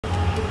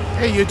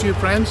Hey YouTube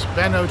friends,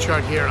 Ben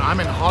Ochart here. I'm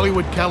in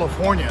Hollywood,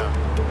 California,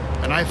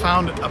 and I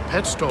found a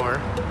pet store.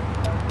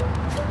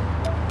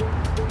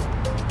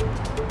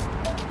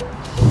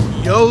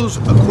 Yo's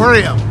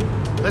Aquarium.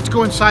 Let's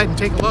go inside and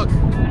take a look.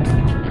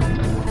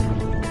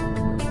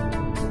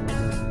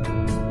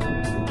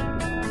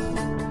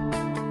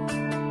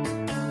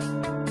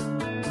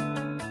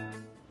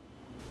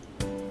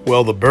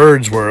 Well, the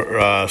birds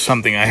were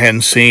something I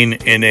hadn't seen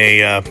in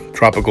a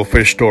tropical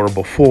fish store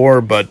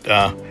before, but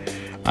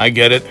I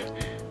get it.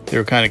 They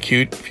were kind of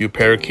cute. A few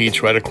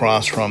parakeets right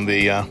across from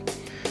the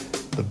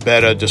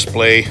Blvd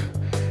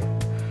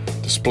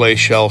display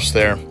shelves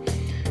there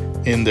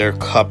in their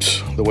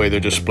cups, the way they're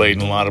displayed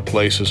in a lot of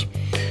places.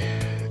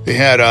 They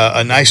had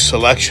a nice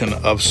selection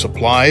of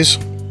supplies,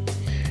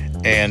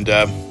 and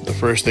the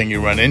first thing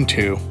you run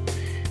into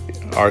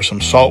are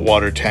some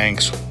saltwater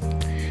tanks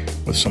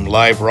with some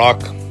live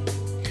rock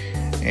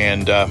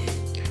and a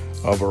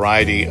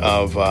variety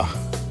of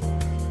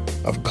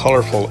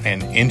colorful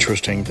and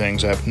interesting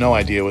things. I have no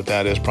idea what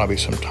that is. Probably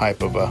some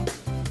type of an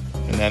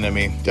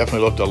anemone. Definitely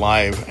looked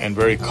alive and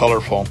very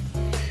colorful.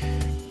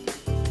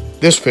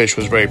 This fish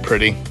was very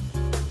pretty.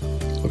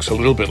 Looks a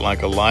little bit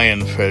like a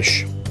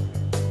lionfish.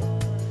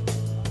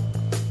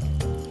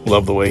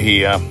 Love the way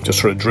he just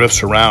sort of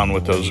drifts around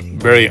with those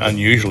very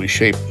unusually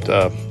shaped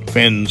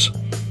fins.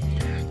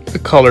 The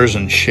colors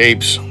and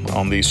shapes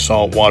on these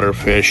saltwater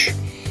fish.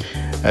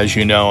 As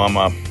you know,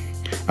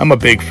 I'm a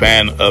big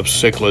fan of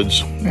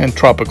cichlids and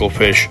tropical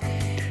fish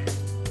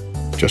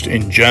just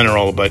in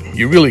general, but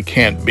you really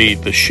can't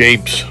beat the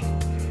shapes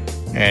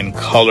and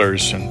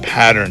colors and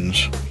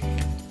patterns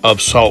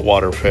of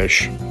saltwater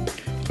fish.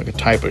 Like a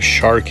type of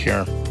shark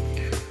here.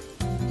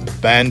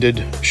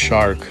 Banded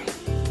shark.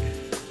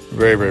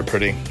 Very, very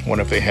pretty.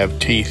 Wonder if they have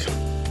teeth.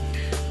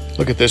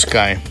 Look at this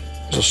guy.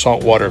 There's a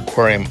saltwater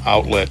aquarium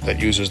outlet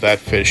that uses that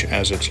fish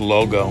as its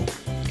logo.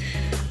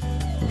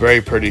 Very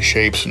pretty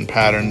shapes and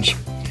patterns.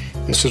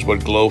 This is what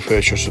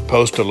glowfish are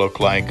supposed to look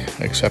like,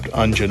 except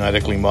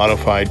ungenetically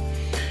modified.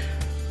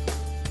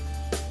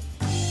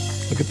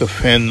 Look at the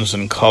fins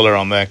and color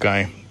on that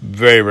guy.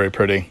 Very, very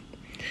pretty.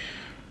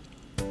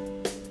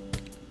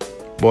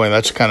 Boy,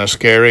 that's kind of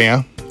scary,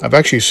 huh? I've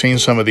actually seen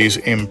some of these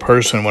in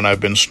person when I've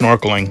been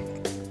snorkeling.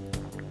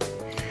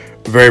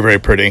 Very, very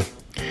pretty.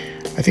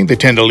 I think they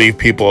tend to leave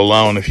people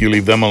alone if you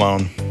leave them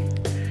alone.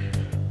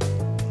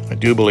 I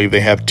do believe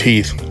they have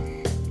teeth.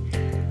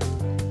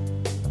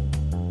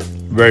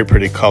 Very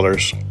pretty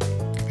colors.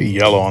 The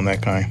yellow on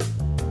that guy.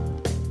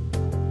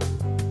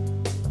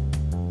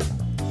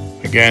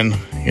 Again,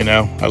 you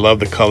know, I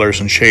love the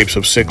colors and shapes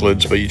of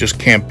cichlids, but you just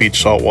can't beat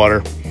saltwater.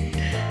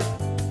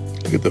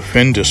 Look at the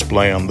fin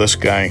display on this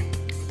guy.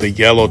 The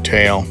yellow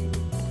tail.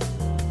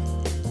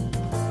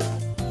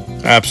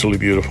 Absolutely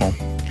beautiful.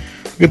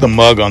 Look at the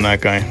mug on that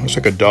guy. Looks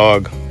like a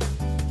dog.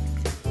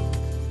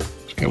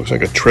 This guy looks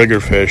like a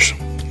triggerfish.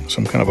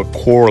 Some kind of a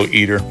coral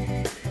eater.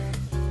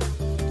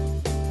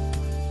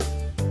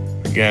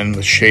 Again,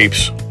 the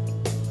shapes,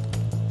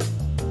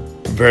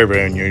 very,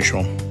 very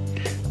unusual.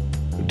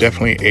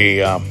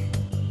 Definitely a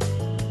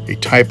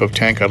type of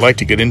tank I'd like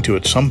to get into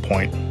at some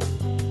point.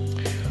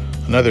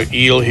 Another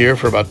eel here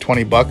for about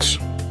 20 bucks.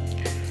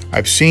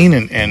 I've seen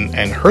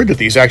and heard that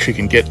these actually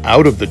can get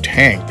out of the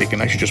tank. They can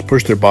actually just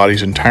push their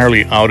bodies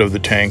entirely out of the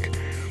tank.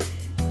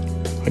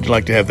 I'd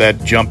like to have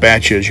that jump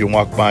at you as you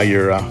walk by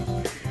your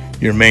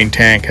main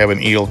tank. Have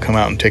an eel come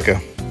out and take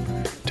a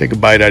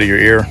bite out of your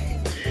ear.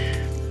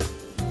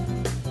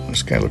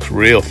 This guy looks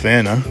real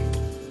thin, huh?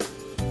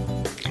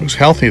 Looks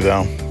healthy,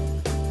 though.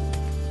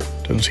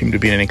 Doesn't seem to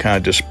be in any kind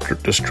of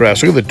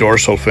distress. Look at the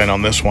dorsal fin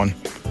on this one.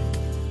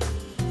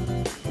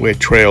 The way it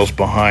trails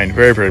behind.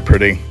 Very, very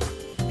pretty.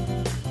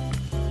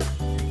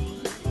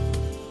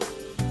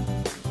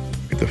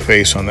 Look at the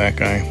face on that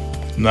guy.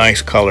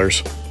 Nice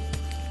colors.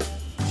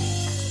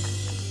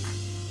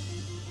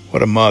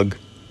 What a mug.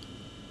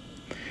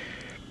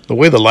 The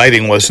way the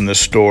lighting was in the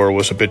store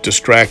was a bit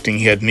distracting.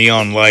 He had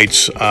neon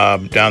lights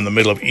down the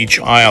middle of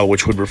each aisle,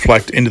 which would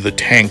reflect into the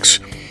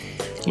tanks.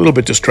 A little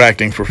bit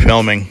distracting for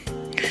filming.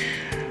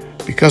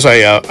 Because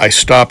I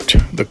stopped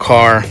the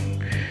car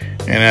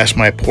and asked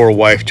my poor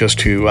wife just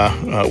to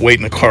wait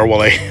in the car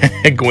while I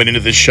went into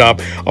the shop,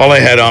 all I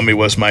had on me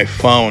was my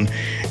phone.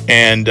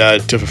 And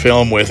to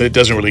film with, it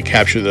doesn't really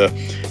capture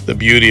the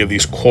beauty of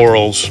these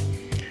corals.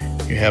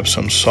 You have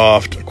some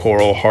soft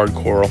coral, hard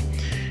coral,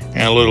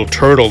 and a little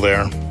turtle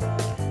there.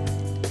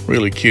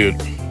 Really cute.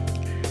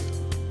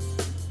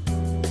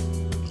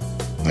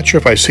 Not sure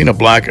if I've seen a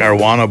black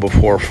arowana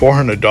before.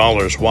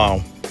 $400.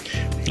 Wow.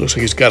 He looks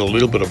like he's got a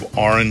little bit of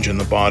orange in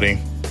the body.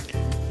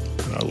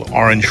 A little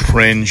orange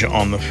fringe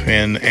on the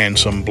fin and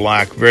some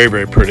black. Very,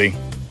 very pretty.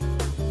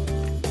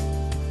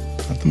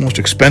 Not the most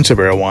expensive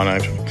arowana.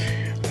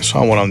 I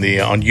saw one on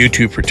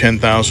YouTube for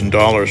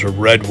 $10,000. A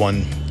red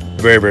one.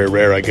 Very, very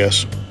rare, I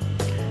guess.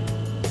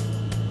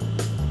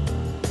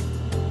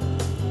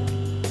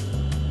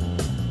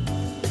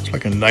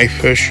 Like a knife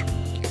fish.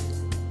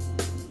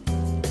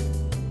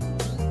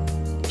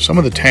 Some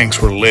of the tanks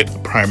were lit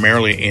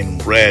primarily in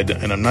red,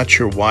 and I'm not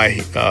sure why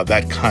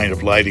that kind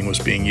of lighting was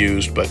being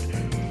used, but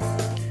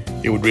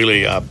it would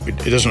really,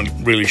 it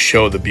doesn't really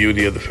show the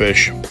beauty of the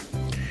fish.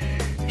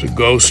 There's a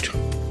ghost.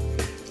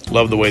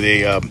 Love the way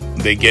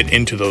they get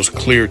into those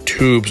clear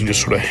tubes and just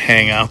sort of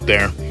hang out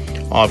there.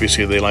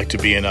 Obviously, they like to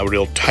be in a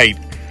real tight,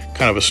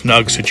 kind of a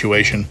snug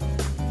situation.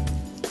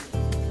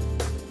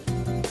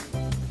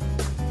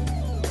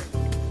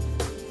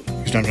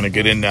 He's not going to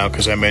get in now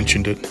because I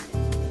mentioned it.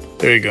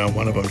 There you go.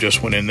 One of them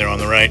just went in there on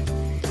the right.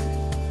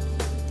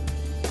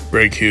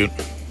 Very cute.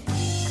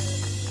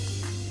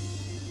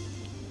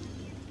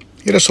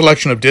 You get a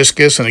selection of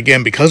discus, and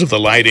again, because of the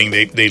lighting,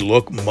 they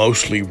look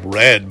mostly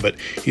red, but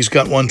he's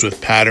got ones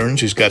with patterns.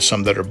 He's got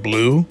some that are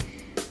blue.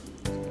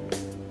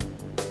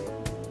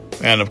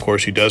 And of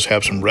course, he does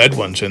have some red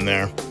ones in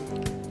there.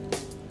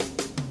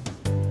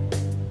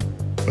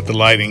 But the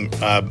lighting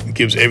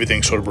gives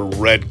everything sort of a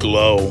red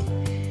glow.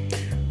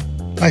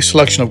 Nice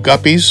selection of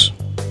guppies,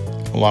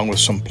 along with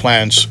some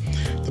plants.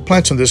 The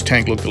plants in this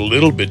tank looked a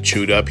little bit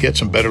chewed up. He had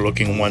some better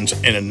looking ones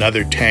in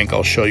another tank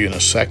I'll show you in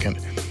a second.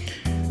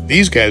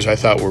 These guys I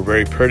thought were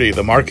very pretty.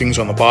 The markings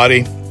on the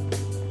body,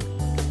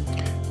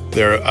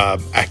 their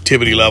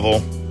activity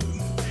level,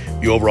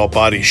 the overall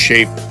body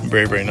shape,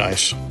 very, very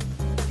nice.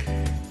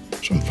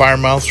 Some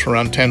firemouths for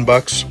around 10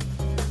 bucks.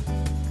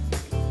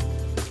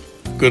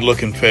 Good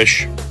looking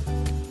fish.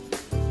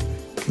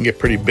 Can get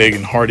pretty big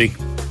and hardy.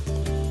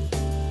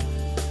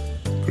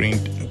 Green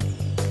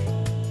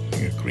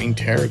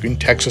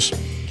Texas.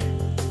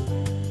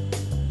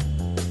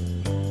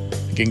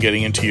 Again,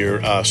 getting into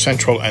your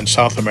Central and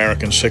South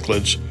American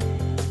cichlids.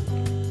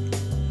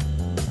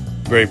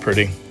 Very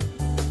pretty.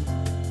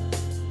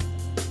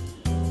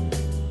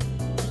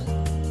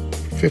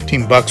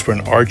 15 bucks for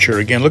an archer.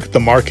 Again, look at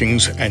the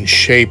markings and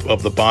shape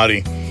of the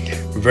body.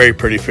 Very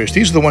pretty fish.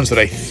 These are the ones that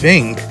I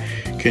think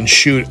can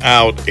shoot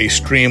out a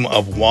stream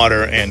of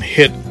water and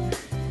hit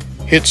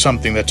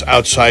something that's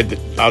outside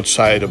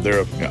of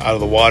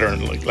the water,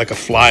 and like a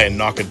fly, and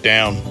knock it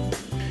down.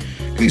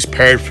 These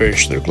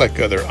parrotfish, they look like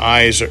their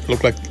eyes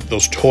look like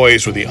those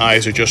toys where the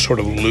eyes are just sort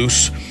of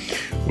loose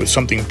with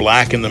something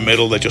black in the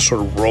middle that just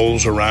sort of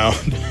rolls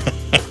around.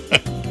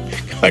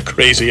 Got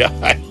crazy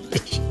eyes.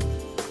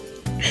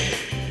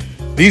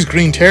 These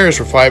green terrors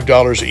for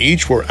 $5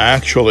 each were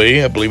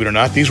actually, believe it or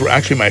not, these were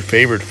actually my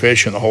favorite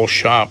fish in the whole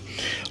shop.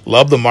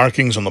 Love the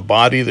markings on the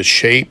body, the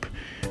shape,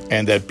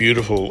 and that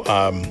beautiful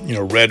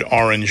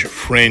red-orange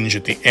fringe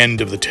at the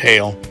end of the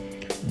tail.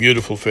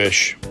 Beautiful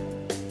fish.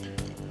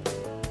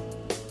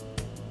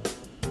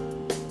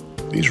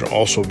 These are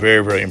also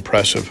very, very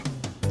impressive.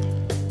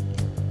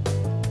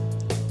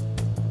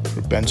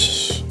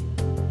 Rubensis.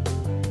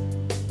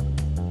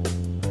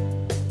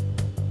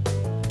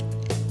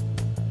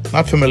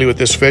 Not familiar with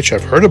this fish.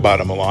 I've heard about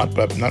him a lot,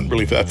 but I'm not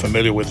really that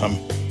familiar with them.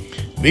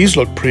 These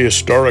look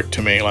prehistoric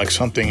to me, like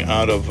something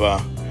out of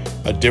a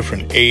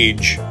different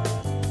age,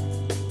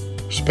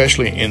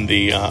 especially in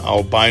the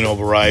albino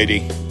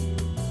variety.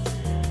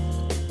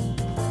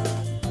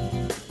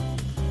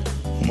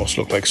 Almost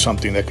look like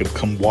something that could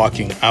come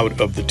walking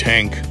out of the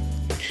tank.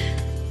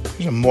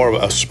 There's a more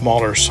of a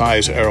smaller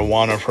size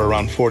arowana for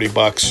around 40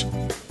 bucks.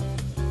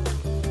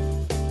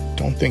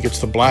 Don't think it's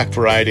the black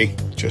variety,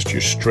 just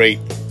your straight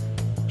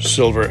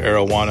silver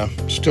arowana.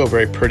 Still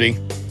very pretty.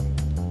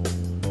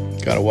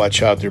 Gotta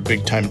watch out, they're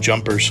big time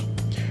jumpers.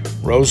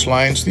 Rose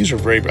lines, these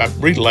are I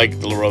really like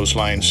the rose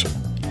lines.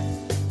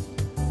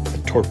 A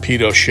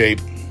torpedo shape.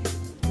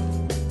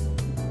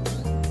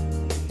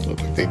 Look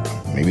like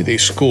maybe they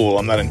school,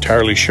 I'm not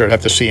entirely sure. I'd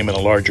have to see them in a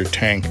larger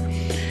tank.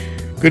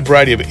 Good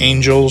variety of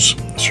angels.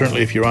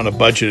 Certainly if you're on a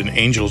budget, an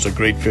angel is a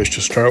great fish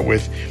to start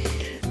with.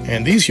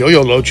 And these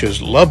yo-yo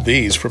loaches, love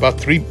these for about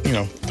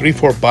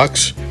 $3-4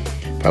 bucks.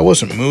 If I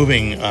wasn't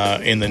moving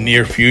in the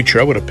near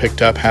future, I would have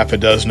picked up half a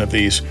dozen of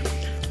these.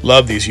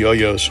 Love these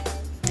yo-yos.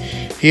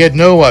 He had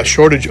no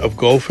shortage of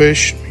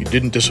goldfish. He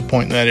didn't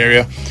disappoint in that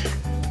area.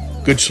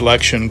 Good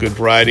selection, good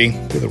variety.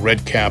 With a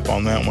red cap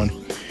on that one.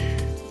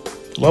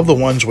 Love the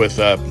ones with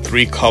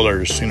 3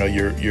 colors.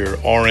 Your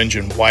orange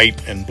and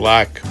white and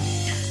black. I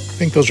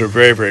think those are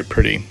very, very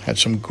pretty. Had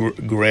some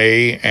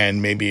gray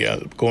and maybe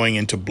going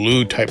into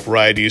blue type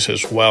varieties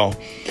as well.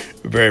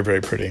 Very,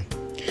 very pretty.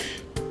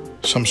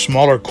 Some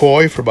smaller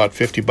koi for about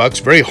 50 bucks.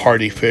 Very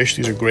hardy fish.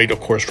 These are great, of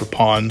course, for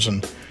ponds.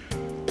 And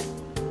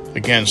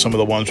again, some of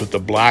the ones with the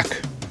black.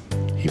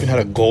 Even had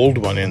a gold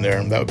one in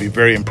there. That would be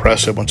very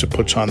impressive once it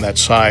puts on that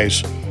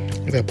size.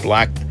 Look at that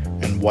black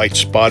and white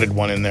spotted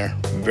one in there.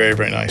 Very,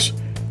 very nice.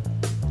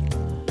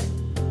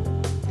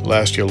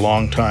 Last you a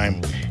long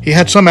time. He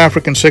had some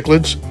African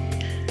cichlids.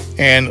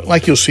 And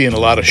like you'll see in a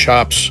lot of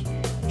shops,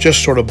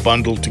 just sort of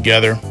bundled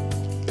together.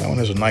 That one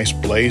has a nice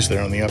blaze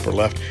there on the upper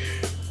left.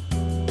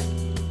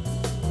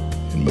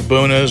 And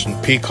Mabunas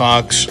and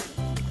peacocks.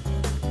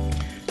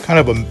 Kind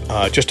of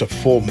just a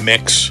full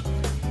mix.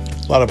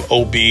 A lot of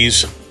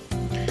OBs.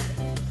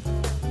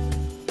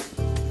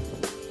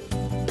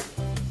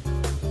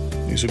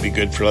 These would be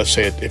good for, let's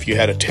say, if you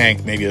had a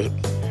tank, maybe a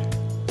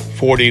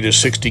 40 to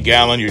 60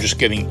 gallon, you're just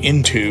getting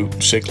into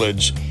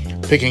cichlids.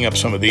 picking up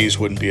some of these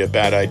wouldn't be a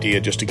bad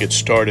idea just to get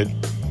started.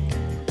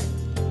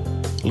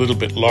 A little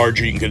bit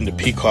larger, you can get into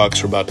peacocks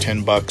for about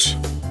 10 bucks.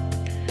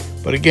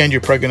 But again, you're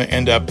probably going to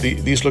end up,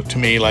 these look to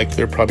me like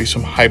they're probably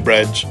some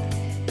hybrids.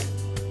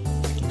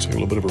 Looks like a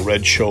little bit of a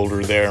red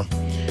shoulder there.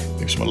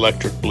 Maybe some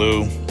electric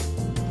blue.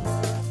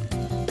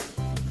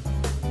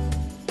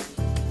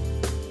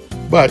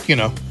 But, you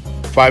know,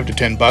 5 to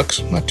 10 bucks,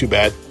 not too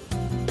bad.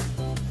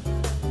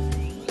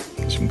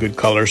 Some good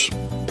colors.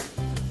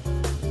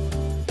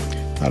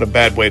 Not a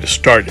bad way to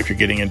start if you're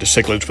getting into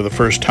cichlids for the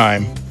first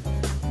time.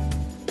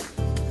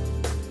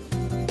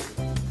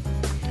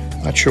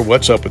 Not sure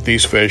what's up with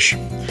these fish.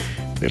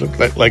 They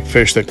look like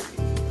fish that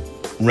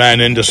ran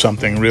into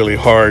something really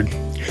hard.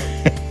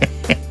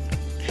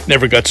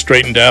 Never got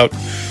straightened out.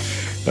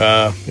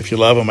 If you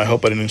love them, I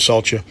hope I didn't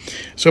insult you.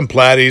 Some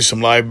platies,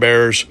 some live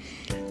bearers.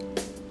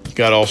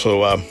 Got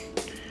also,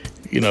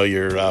 you know,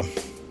 your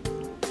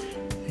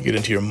you get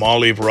into your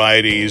molly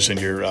varieties and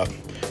your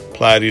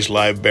platies,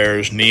 live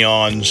bears,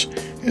 neons.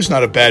 It's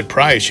not a bad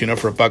price, you know,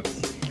 for a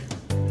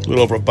little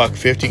over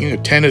 $1.50. You can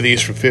get 10 of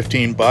these for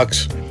 15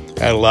 bucks.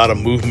 Add a lot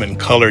of movement and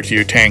color to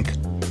your tank.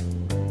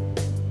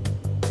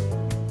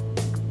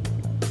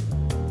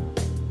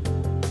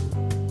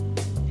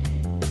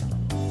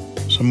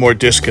 Some more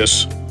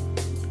discus.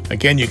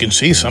 Again, you can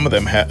see some of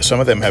them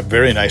have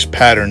very nice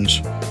patterns.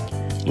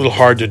 A little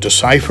hard to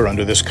decipher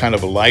under this kind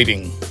of a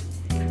lighting.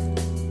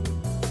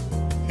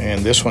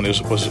 And this one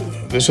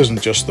this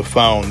isn't just the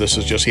phone. This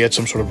is just, he had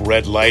some sort of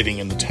red lighting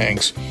in the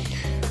tanks.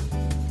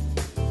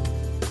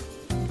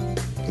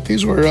 But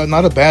these were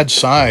not a bad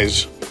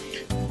size,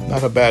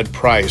 not a bad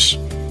price.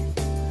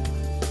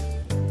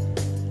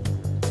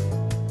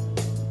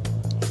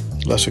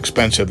 Less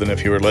expensive than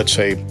if you were, let's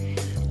say,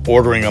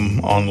 ordering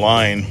them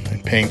online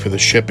and paying for the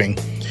shipping.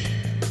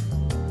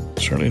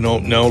 Certainly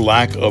no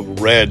lack of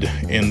red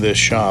in this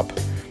shop.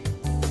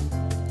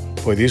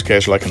 Boy, these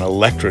guys are like an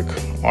electric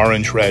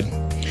orange red.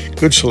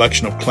 Good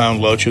selection of clown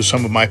loaches,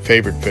 some of my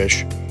favorite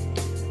fish.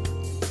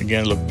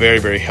 Again, look very,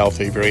 very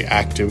healthy, very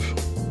active.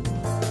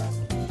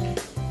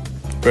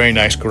 Very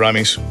nice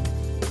gouramis.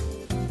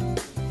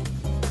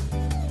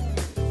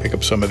 Pick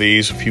up some of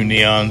these, a few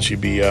neons,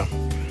 you'd be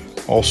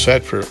all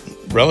set for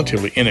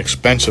relatively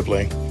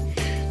inexpensively.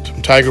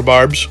 Some tiger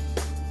barbs.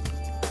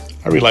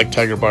 I really like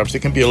tiger barbs. They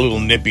can be a little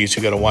nippy, so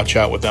you got to watch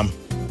out with them.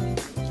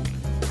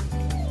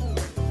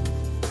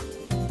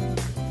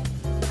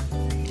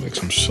 Like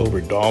some silver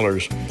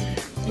dollars.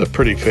 A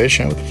pretty fish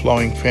with a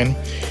flowing fin.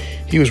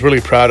 He was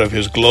really proud of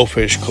his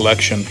glowfish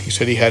collection. He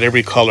said he had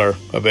every color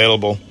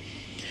available.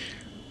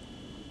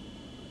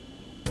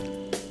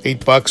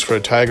 8 bucks for a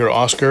tiger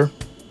Oscar.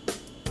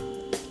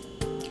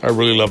 I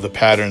really love the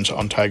patterns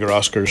on tiger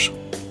Oscars.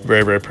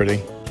 Very, very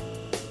pretty.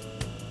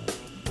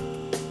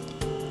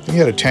 He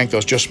had a tank that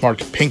was just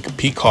marked pink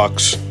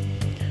peacocks.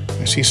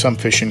 I see some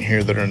fish in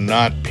here that are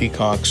not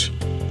peacocks,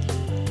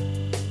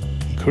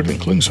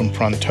 including some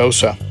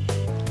frontosa.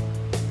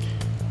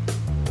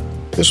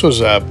 This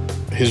was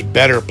his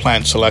better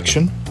plant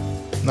selection.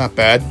 Not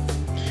bad.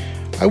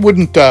 I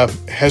wouldn't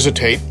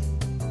hesitate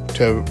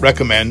to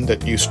recommend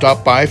that you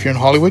stop by if you're in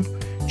Hollywood.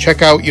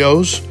 Check out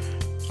Yo's.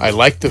 I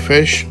like the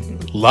fish.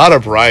 A lot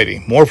of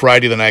variety. More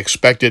variety than I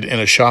expected in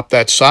a shop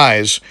that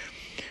size.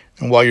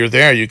 And while you're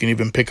there, you can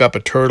even pick up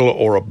a turtle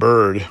or a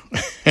bird.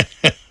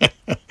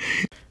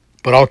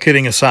 But all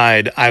kidding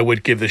aside, I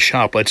would give the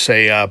shop, let's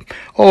say,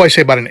 I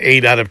say about an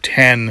 8 out of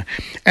 10.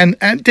 And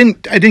I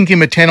didn't give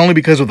him a 10 only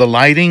because of the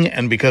lighting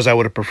and because I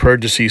would have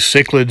preferred to see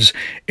cichlids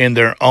in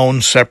their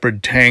own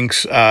separate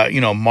tanks,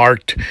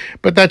 marked.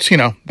 But that's,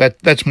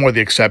 that's more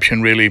the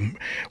exception, really,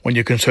 when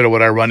you consider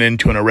what I run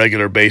into on a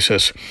regular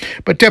basis.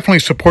 But definitely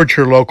support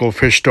your local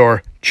fish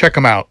store. Check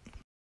them out.